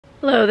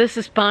Hello, this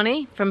is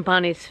Bonnie from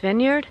Bonnie's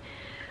Vineyard.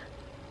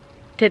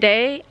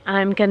 Today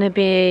I'm going to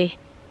be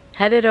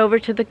headed over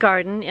to the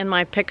garden in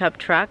my pickup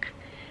truck,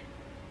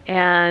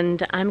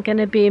 and I'm going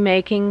to be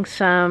making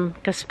some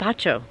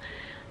gazpacho.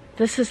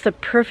 This is the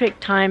perfect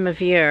time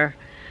of year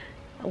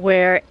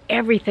where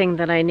everything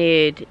that I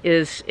need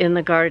is in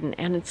the garden,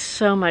 and it's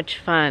so much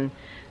fun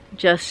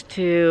just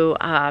to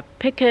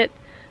pick it,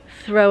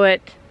 throw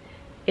it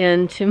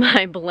into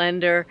my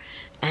blender,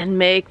 and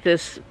make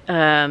this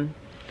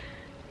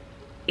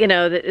you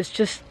know, it's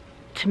just,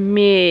 to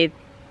me,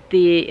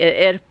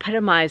 it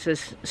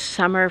epitomizes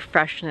summer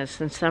freshness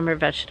and summer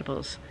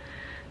vegetables.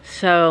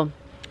 So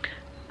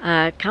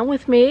come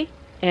with me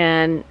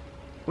and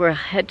we'll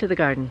head to the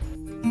garden.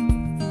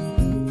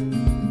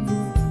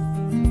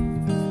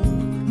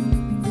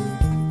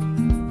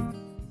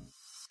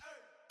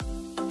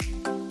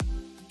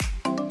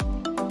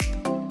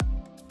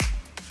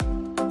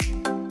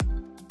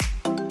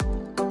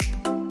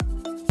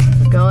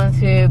 We're going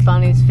through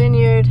Bonnie's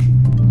Vineyard,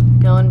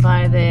 going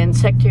by the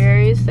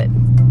insectaries that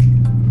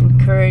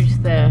encourage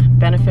the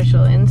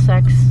beneficial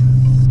insects.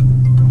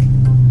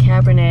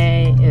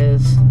 Cabernet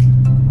is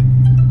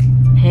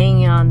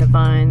hanging on the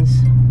vines,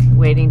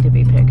 waiting to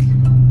be picked.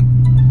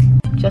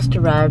 Just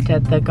arrived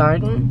at the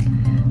garden.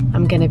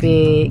 I'm going to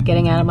be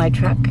getting out of my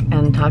truck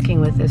and talking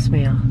with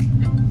Ismail.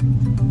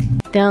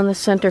 Down the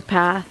center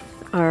path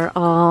are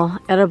all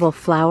edible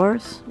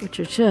flowers, which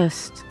are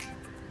just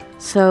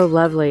so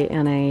lovely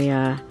in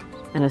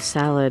a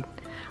salad.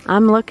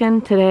 I'm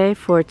looking today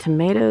for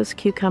tomatoes,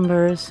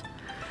 cucumbers,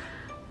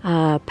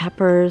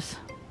 peppers.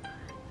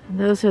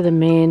 Those are the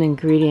main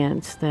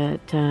ingredients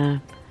that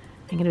I'm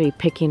going to be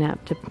picking up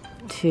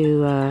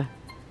to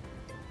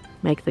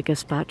make the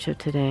gazpacho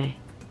today.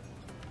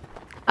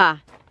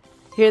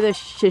 Here are the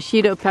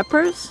shishito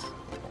peppers,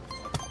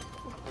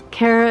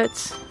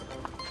 carrots,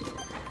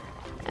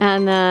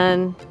 and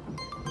then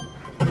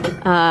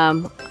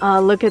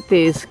look at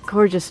these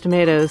gorgeous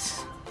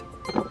tomatoes.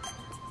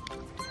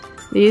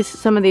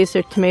 Some of these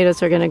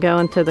tomatoes are going to go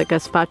into the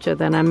gazpacho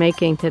that I'm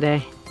making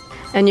today.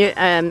 And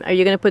are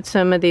you going to put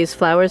some of these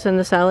flowers in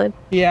the salad?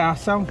 Yeah,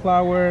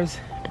 sunflowers,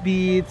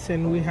 beets,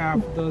 and we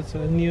have those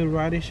new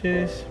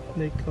radishes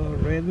they call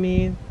red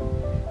meat,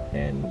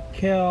 and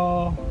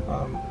kale,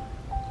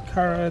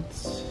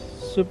 carrots,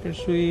 super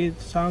sweet,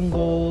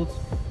 sangolds,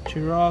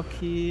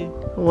 Cherokee.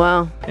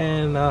 Wow.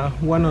 And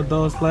one of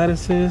those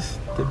lettuces,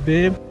 the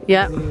bib.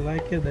 Yep. I really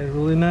like it. They're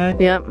really nice.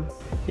 Yep.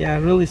 Yeah,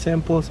 really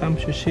simple. Some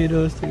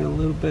shishitos to get a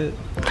little bit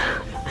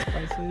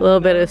spicy. A little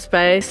bit of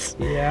spice.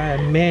 Yeah,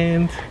 and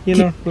mint. You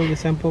know, really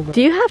simple.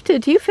 Do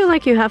you feel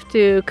like you have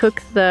to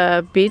cook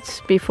the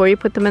beets before you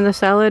put them in the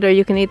salad, or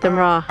you can eat them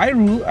raw? I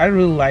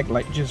really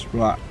like just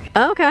raw.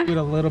 Oh, okay. With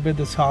a little bit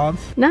of salt.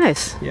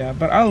 Nice. Yeah,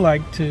 but I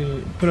like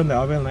to put it in the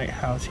oven like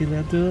how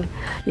Sheila do it.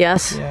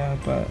 Yes. Yeah,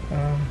 but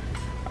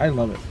I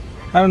love it.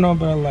 I don't know,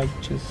 but I like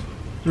just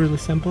really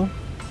simple.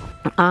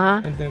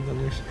 And they're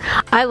delicious.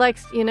 I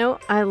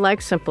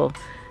like simple,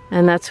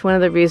 and that's one of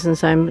the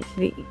reasons I'm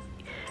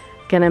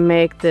gonna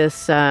make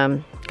this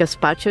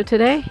gazpacho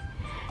today.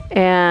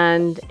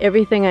 And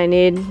everything I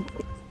need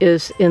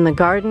is in the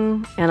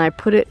garden, and I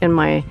put it in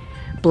my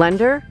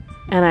blender,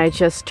 and I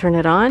just turn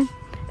it on,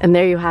 and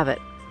there you have it.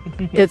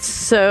 It's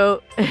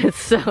so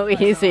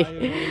easy.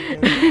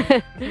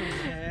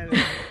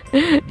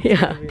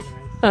 Yeah.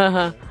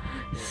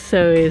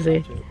 So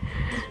easy.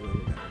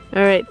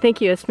 All right, thank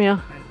you,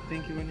 Ismail.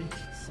 Thank you, Winnie.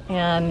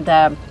 And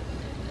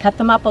cut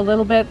them up a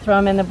little bit, throw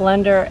them in the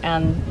blender,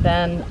 and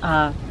then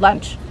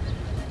lunch.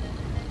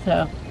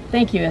 So,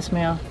 thank you,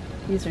 Ismail.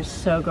 These are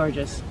so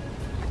gorgeous.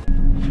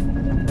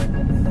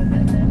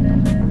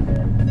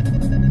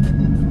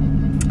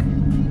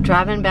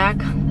 Driving back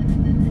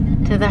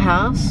to the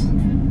house,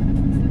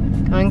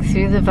 going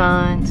through the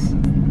vines,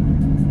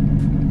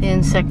 the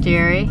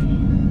insectary.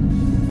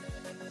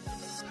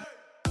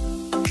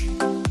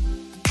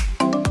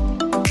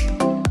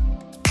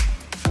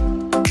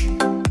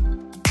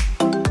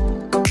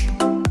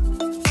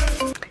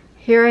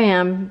 Here I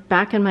am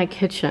back in my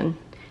kitchen,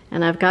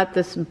 and I've got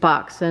this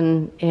box,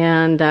 and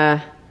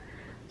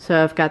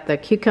so I've got the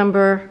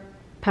cucumber,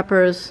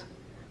 peppers,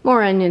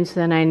 more onions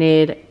than I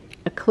need,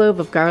 a clove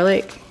of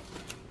garlic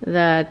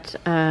that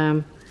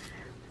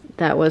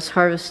was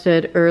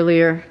harvested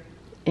earlier,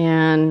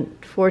 and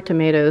 4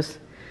 tomatoes,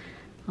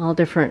 all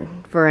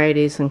different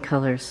varieties and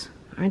colors.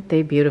 Aren't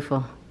they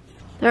beautiful?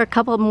 There are a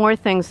couple more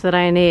things that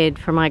I need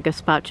for my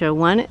gazpacho.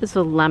 One is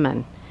a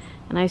lemon,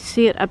 and I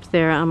see it up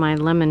there on my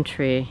lemon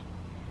tree.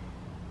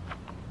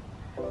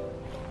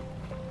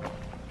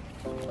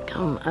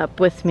 Come up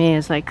with me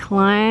as I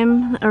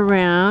climb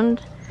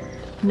around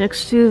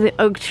next to the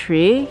oak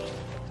tree,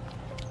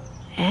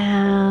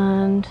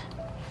 and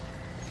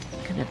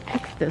I'm gonna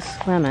pick this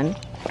lemon.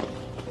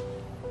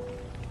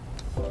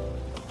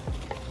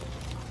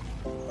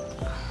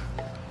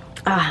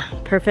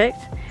 Perfect.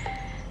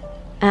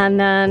 And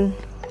then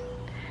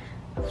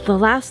the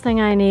last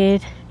thing I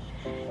need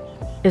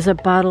is a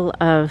bottle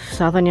of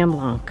Sauvignon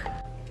Blanc.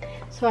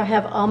 So I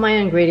have all my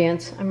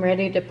ingredients. I'm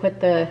ready to put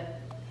the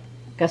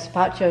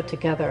gazpacho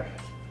together.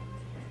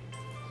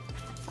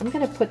 I'm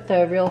gonna put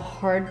the real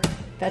hard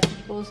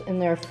vegetables in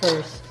there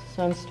first.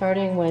 So I'm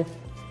starting with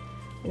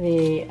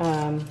the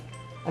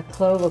a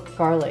clove of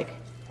garlic.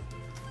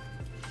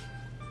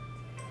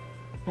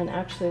 And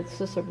actually it's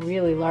just a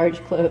really large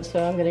clove,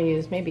 so I'm gonna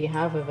use maybe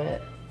half of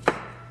it.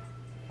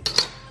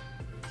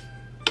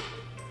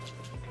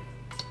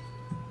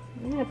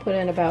 I'm gonna put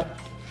in about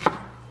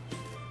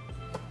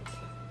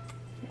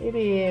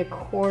maybe a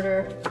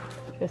quarter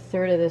to a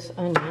third of this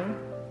onion.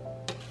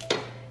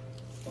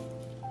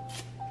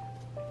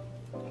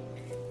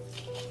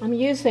 I'm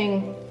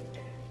using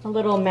a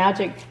little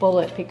magic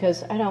bullet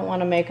because I don't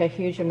want to make a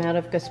huge amount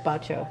of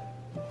gazpacho.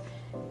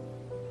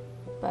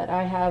 But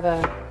I have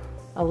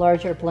a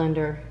larger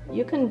blender.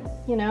 You can,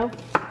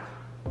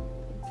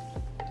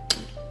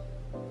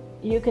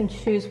 you can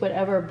choose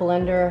whatever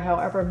blender,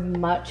 however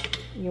much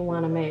you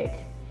want to make,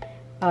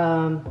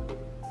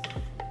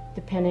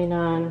 depending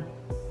on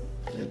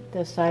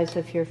the size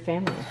of your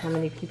family, how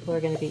many people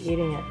are going to be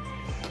eating it.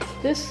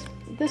 This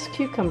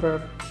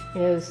cucumber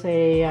is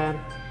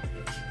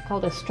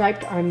called a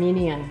striped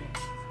Armenian,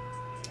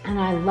 and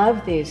I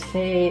love these.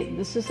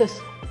 This is this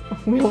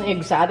really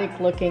exotic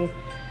looking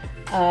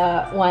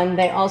one.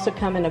 They also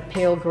come in a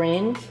pale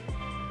green,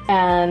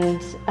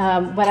 and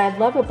what I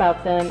love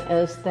about them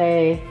is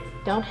they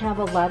don't have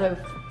a lot of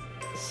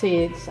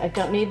seeds. I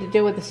don't need to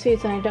deal with the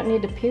seeds, and I don't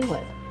need to peel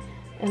it,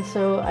 and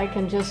so I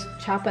can just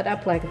chop it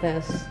up like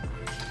this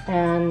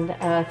and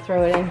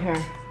throw it in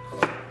here.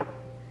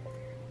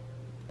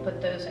 Put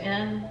those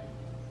in.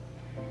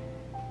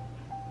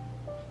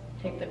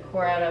 Take the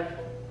core out of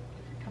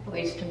a couple of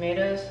these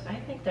tomatoes. I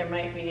think there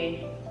might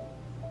be,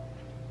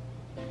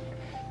 I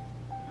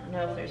don't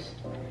know if there's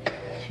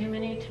too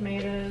many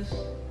tomatoes.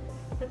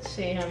 Let's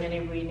see how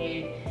many we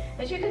need.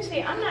 As you can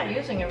see, I'm not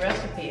using a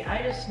recipe.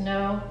 I just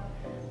know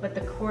what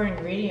the core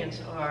ingredients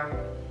are.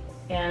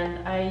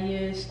 And I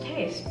use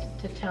taste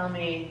to tell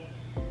me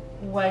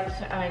what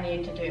I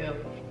need to do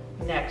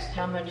next,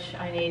 how much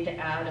I need to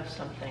add of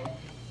something.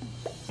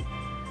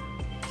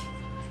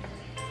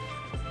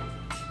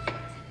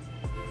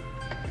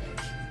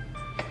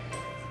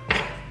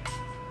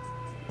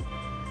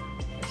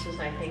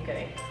 I think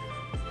this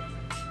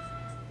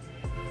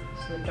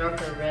is a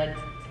darker red, I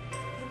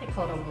think they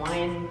call it a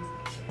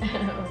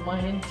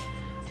wine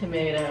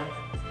tomato.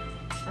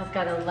 I've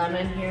got a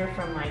lemon here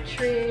from my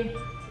tree.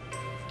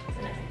 I'm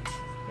gonna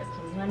get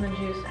some lemon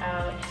juice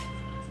out.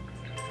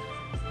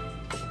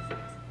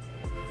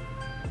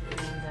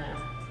 And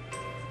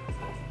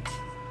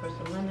pour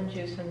some lemon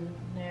juice in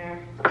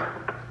there.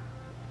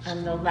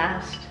 And the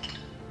last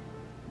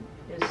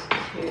is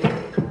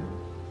to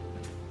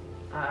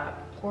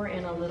pour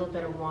in a little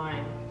bit of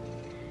wine.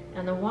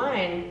 And the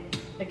wine,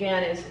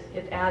 again,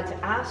 it adds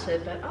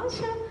acid, but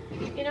also,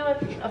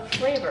 a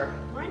flavor.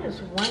 Wine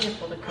is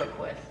wonderful to cook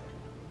with.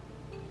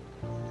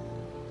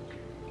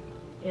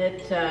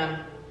 It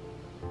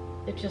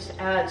just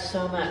adds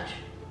so much.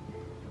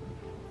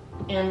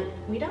 And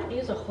we don't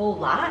use a whole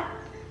lot,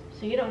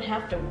 so you don't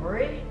have to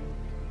worry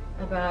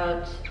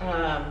about,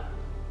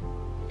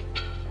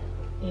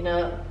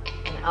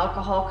 an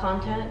alcohol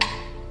content.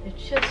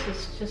 It's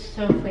just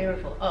so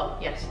flavorful. Oh,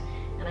 yes,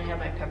 and I have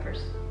my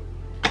peppers.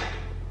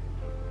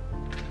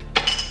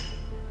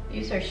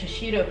 These are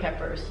shishito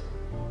peppers,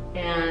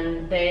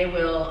 and they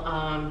will,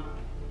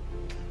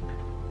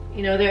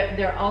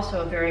 they're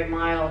also very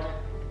mild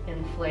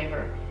in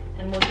flavor,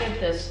 and will give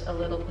this a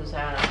little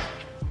pizzazz.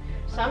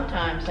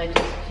 Sometimes I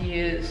just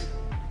use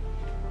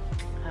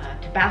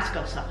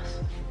Tabasco sauce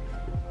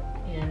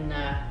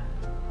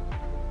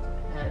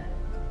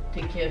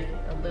to give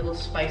a little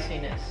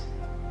spiciness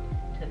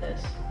to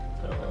this.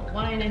 Put a little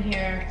wine in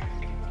here.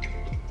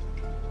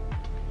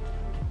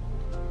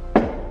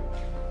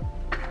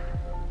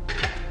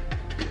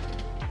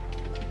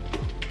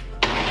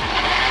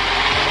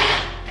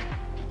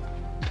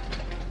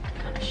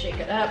 Kind of shake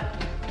it up.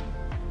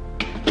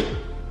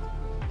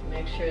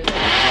 Make sure that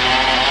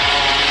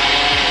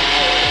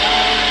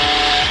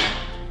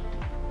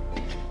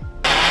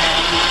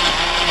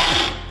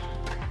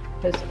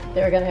because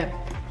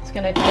it's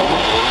gonna take a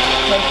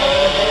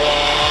little bit.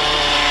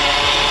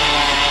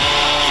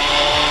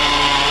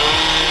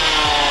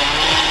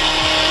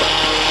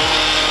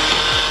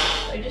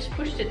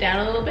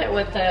 Down a little bit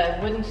with a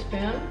wooden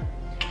spoon,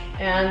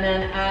 and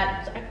then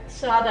I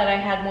saw that I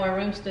had more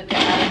room to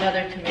add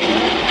another tomato.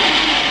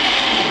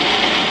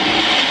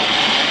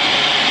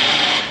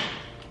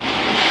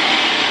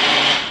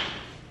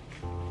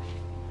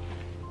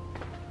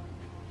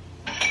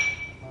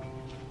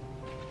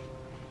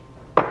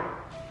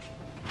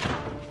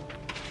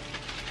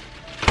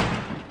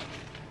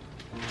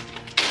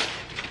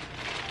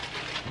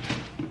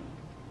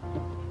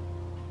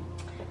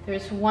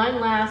 There's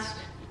one last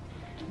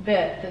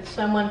bit that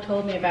someone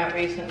told me about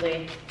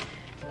recently,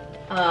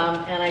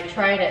 and I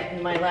tried it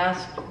in my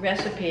last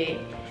recipe.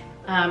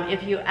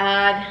 If you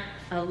add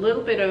a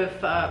little bit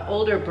of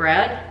older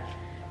bread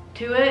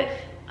to it,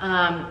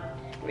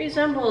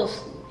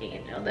 resembles the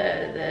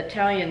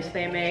Italians.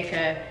 They make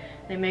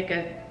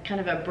a kind kind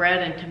of a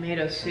bread and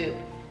tomato soup.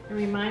 It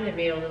reminded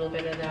me a little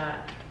bit of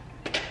that.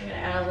 I'm gonna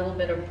add a little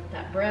bit of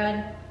that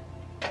bread.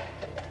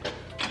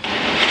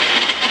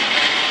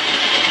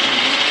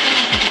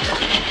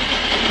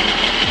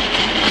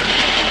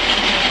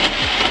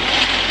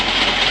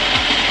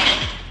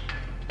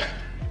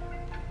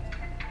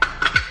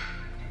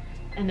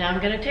 And now I'm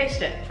gonna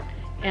taste it.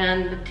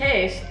 And the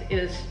taste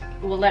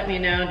will let me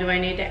know, do I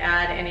need to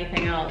add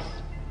anything else?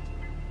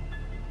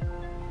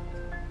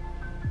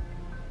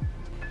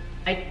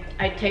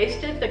 I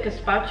tasted the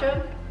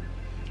gazpacho.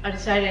 I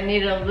decided I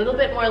needed a little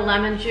bit more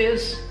lemon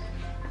juice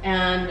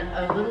and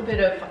a little bit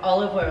of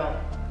olive oil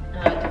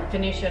to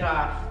finish it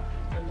off.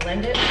 And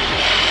blend it.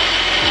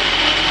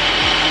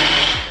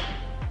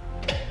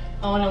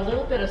 Oh, and a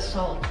little bit of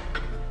salt,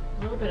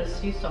 a little bit of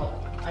sea salt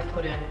I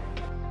put in.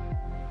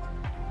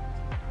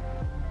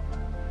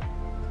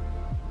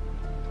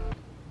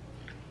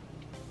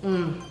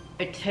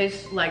 It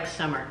tastes like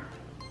summer.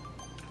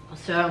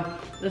 So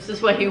this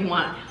is what you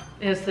want,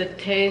 is the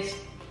taste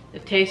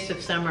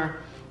of summer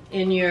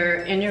in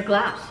your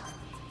glass.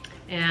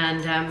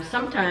 And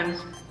sometimes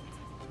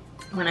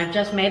when I've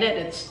just made it,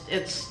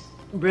 it's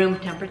room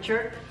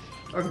temperature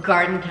or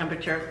garden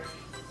temperature.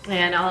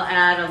 And I'll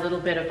add a little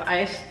bit of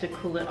ice to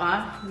cool it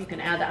off. You can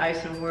add the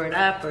ice and whir it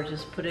up or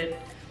just put it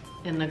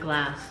in the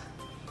glass.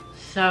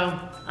 So,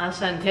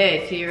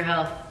 asante, to your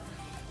health.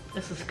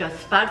 This is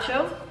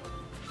gazpacho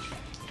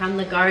from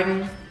the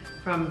garden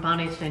from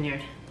Bonny's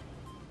Vineyard.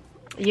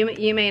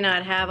 You may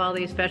not have all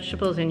these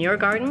vegetables in your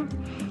garden,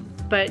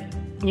 but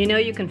you know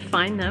you can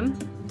find them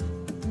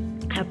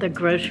at the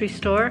grocery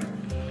store,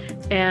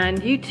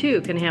 and you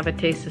too can have a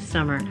taste of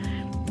summer.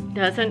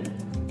 Doesn't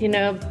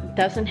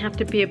have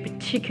to be a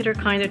particular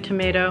kind of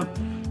tomato,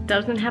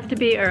 doesn't have to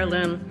be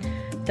heirloom,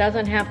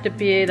 doesn't have to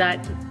be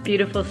that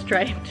beautiful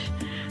striped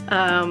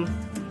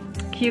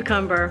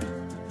cucumber.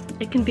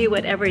 It can be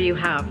whatever you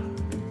have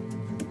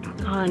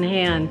on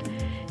hand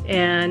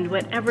and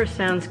whatever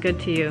sounds good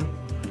to you.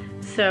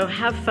 So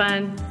have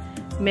fun,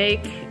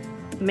 make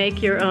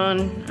your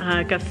own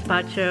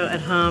gazpacho at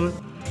home,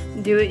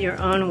 do it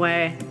your own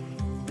way,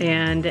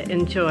 and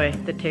enjoy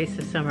the taste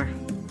of summer.